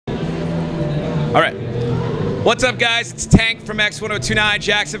All right. What's up, guys? It's Tank from X1029,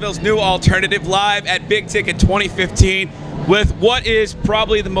 Jacksonville's new alternative, live at Big Ticket 2015 with what is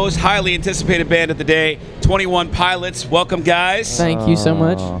probably the most highly anticipated band of the day, 21 Pilots. Welcome, guys. Thank you so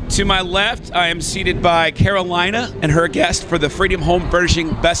much. To my left, I am seated by Carolina and her guest for the Freedom Home Furnishing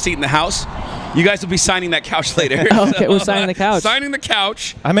Best Seat in the House. You guys will be signing that couch later. Okay, we're signing the couch. Signing the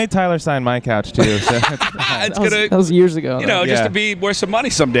couch. I made Tyler sign my couch too. So That was years ago. You know, just Yeah. to be worth some money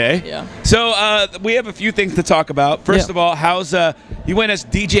someday. Yeah. So we have a few things to talk about. First Yeah. of all, how's you went as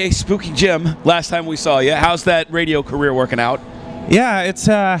DJ Spooky Jim last time we saw you? How's that radio career working out? yeah, it's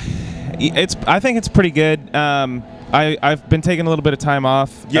I think it's pretty good. I've been taking a little bit of time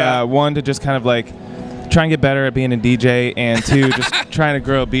off. Yeah. One, to just kind of like try and get better at being a DJ, and two, just trying to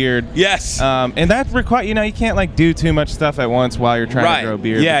grow a beard. Yes. And that require you can't like do too much stuff at once while you're trying to grow a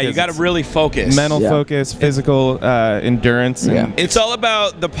beard. Yeah, you because got to it's really focus. mental Yeah. focus, physical endurance. Yeah. And It's all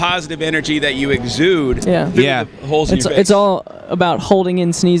about the positive energy that you exude Yeah. through Yeah. the holes in your face. It's all about holding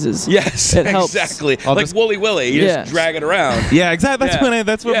in sneezes. Yes, It helps. exactly. I'll Like just- Wooly Willy, you Yeah. just drag it around. yeah, exactly.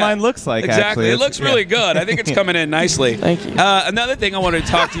 That's what Yeah. mine looks like. Exactly. Actually, It looks really good. I think it's coming in nicely. Thank you. Another thing I wanted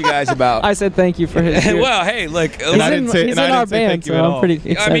to talk to you guys about. I said thank you for his. beard. Well, hey, look. he's And I in, didn't say- he's and I in didn't our say band, thank you so at I'm all. pretty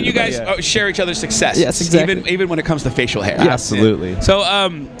excited. I mean, you about guys it. share each other's success. Yes, exactly. Even when it comes to facial hair. Absolutely. So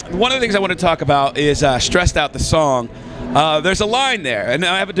one of the things I want to talk about is "Stressed Out" the song. There's a line there, and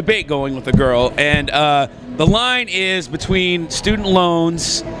I have a debate going with a girl, and the line is between student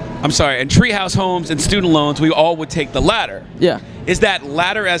loans. I'm sorry, and treehouse homes and student loans. We all would take the latter. Yeah. Is that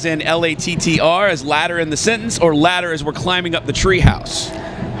ladder as in LATTR, as ladder in the sentence, or ladder as we're climbing up the treehouse?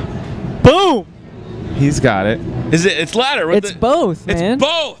 Boom. He's got it. Is it? It's ladder. with It's the- both, man. It's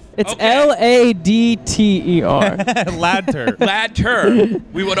both. It's Okay. LADTER. Ladder. Ladder.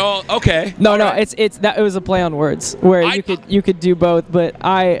 We would all. Okay. No, All no, right. it's that it was a play on words where you could do both, but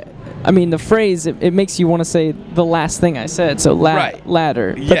I mean the phrase it makes you want to say the last thing I said, so Right.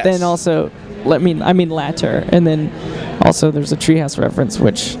 ladder. But Yes. then also I mean latter, and then also there's a treehouse reference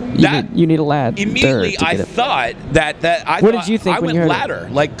which you need a lad. Immediately, to I get it. thought that I. What thought, did you think I when went you heard it? ladder,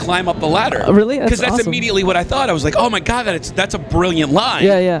 like climb up the ladder. Really? That's Because that's awesome. immediately what I thought. I was like, oh my god, that's a brilliant line.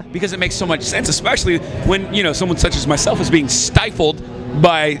 Yeah, yeah. Because it makes so much sense, especially when someone such as myself is being stifled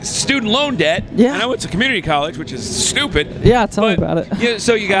by student loan debt. Yeah. And I went to community college, which is stupid. Yeah, tell me But, about it. Yeah.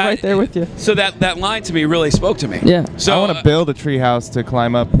 So you got I'm right there with you. So that line to me really spoke to me. Yeah. So I want to build a treehouse to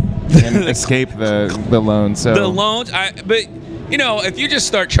climb up and escape the loan. So the loans, but if you just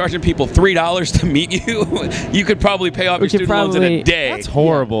start charging people $3 to meet you, you could probably pay off We your could student loans in a probably- day. that's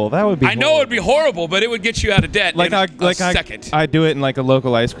horrible. That would be. I know it would be horrible, but it would get you out of debt in a second. I do it in like a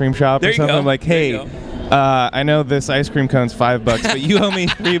local ice cream shop There or you something. go. I'm like, There you hey, go. I know this ice cream cone's $5, but you owe me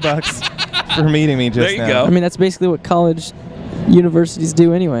 $3 for meeting me just There you now. go. I mean that's basically what college universities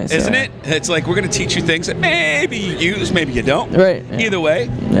do anyway. So. Isn't it? It's like we're going to teach you things that maybe you use, maybe you don't. Right. Yeah. Either way,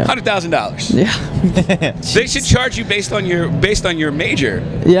 Yeah. $100,000. Yeah. They should charge you based on your major.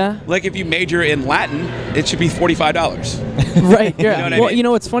 Yeah. Like if you major in Latin, it should be $45. Right. Yeah. know what I Well, mean? you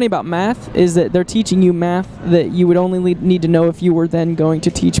know what's funny about math is that they're teaching you math that you would only need to know if you were then going to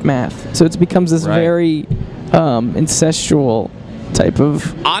teach math. So it becomes this Right. very incestual type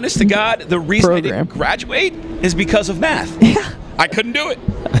of. Honest to God, the reason I Program. didn't graduate is because of math. Yeah. I couldn't do it.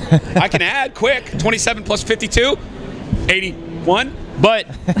 I can add quick 27 plus 52, 81. But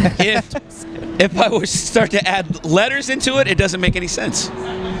if I was to start to add letters into it, it doesn't make any sense.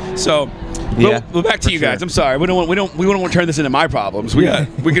 So, Yeah, well, back to for you guys. sure. I'm sorry. We don't want to turn this into my problems. We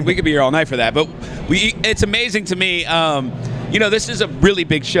could be here all night for that. But it's amazing to me. This is a really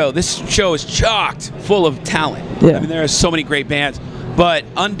big show. This show is chocked full of talent. Yeah. I mean, there are so many great bands, but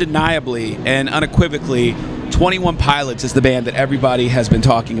undeniably and unequivocally, 21 Pilots is the band that everybody has been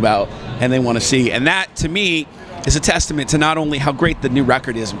talking about and they want to see. And that, to me, is a testament to not only how great the new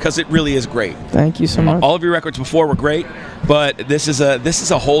record is, because it really is great. Thank you so much. All of your records before were great, but this is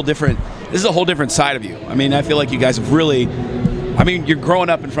a whole different side of you. I mean, I feel like you guys have really, you're growing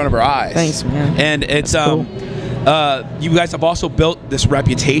up in front of our eyes. Thanks, man. And it's That's cool. you guys have also built this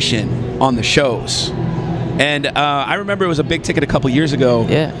reputation on the shows. And I remember it was a big ticket a couple years ago.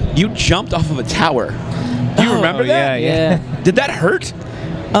 Yeah. You jumped off of a tower. Do you remember that? yeah. Yeah. Did that hurt?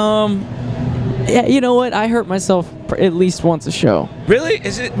 Yeah, you know what? I hurt myself at least once a show. Really?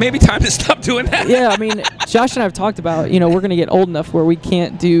 Is it maybe time to stop doing that? Yeah, I mean, Josh and I have talked about, we're going to get old enough where we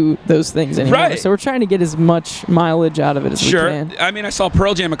can't do those things anymore. Right. So we're trying to get as much mileage out of it as we can. I mean, I saw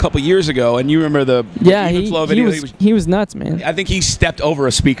Pearl Jam a couple years ago, and you remember the Even Flow he video? he was nuts, man. I think he stepped over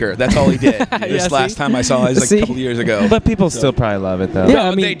a speaker. That's all he did. This last time I saw it was like a couple years ago. But people still probably love it, though. Yeah, No, I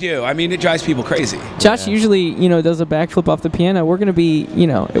but mean- they do. I mean, it drives people crazy. Josh usually, does a backflip off the piano. We're going to be,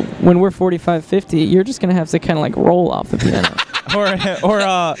 when we're 45, 50, you're just going to have to kind of like roll off the piano. or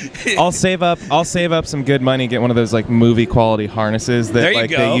I'll save up some good money, get one of those like movie quality harnesses There that you like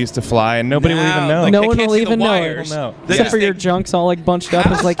go. they used to fly, and nobody will even know. Like, No they one can't will see the even know. wires. No. They Except just for your think, junk's all like bunched up.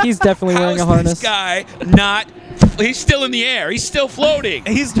 It's like he's definitely wearing a harness. This guy not. He's still in the air. He's still floating.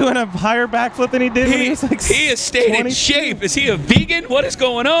 He's doing a higher backflip than he did when he was like He has stayed in 22. shape. Is he a vegan? What is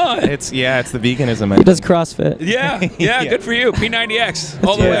going on? It's the veganism. He does CrossFit. Yeah, Yeah. good for you. P90X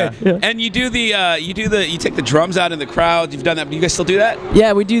all the Yeah. way. Yeah. And you take the drums out in the crowd. You've done that. You guys still do that?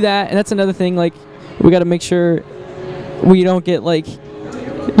 Yeah, we do that, and that's another thing. Like, we got to make sure we don't get like,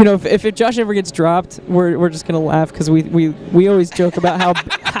 if Josh ever gets dropped, we're just gonna laugh because we always joke about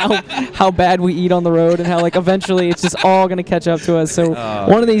how bad we eat on the road and how like eventually it's just all gonna catch up to us. So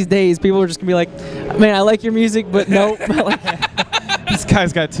one of these days, people are just gonna be like, "Man, I like your music, but nope." This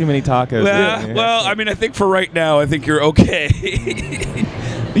guy's got too many tacos. Well, I mean, I think for right now, I think you're okay.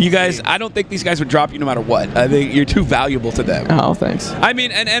 You guys, I don't think these guys would drop you no matter what. I think you're too valuable to them. Oh, thanks. I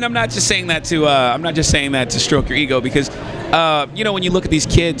mean, and I'm not just saying that to stroke your ego because, when you look at these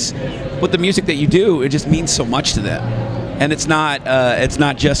kids, with the music that you do, it just means so much to them, and it's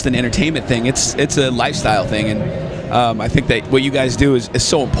not just an entertainment thing. It's a lifestyle thing, and I think that what you guys do is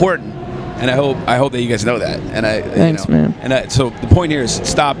so important, and I hope that you guys know that. And Thanks, man. And so the point here is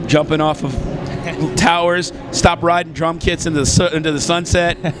stop jumping off of towers, stop riding drum kits into the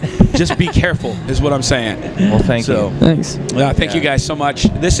sunset. Just be careful, is what I'm saying. Well, thank you. Thanks. Thank you guys so much.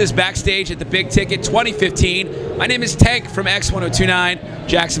 This is Backstage at the Big Ticket 2015. My name is Tank from X1029,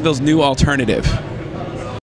 Jacksonville's new alternative.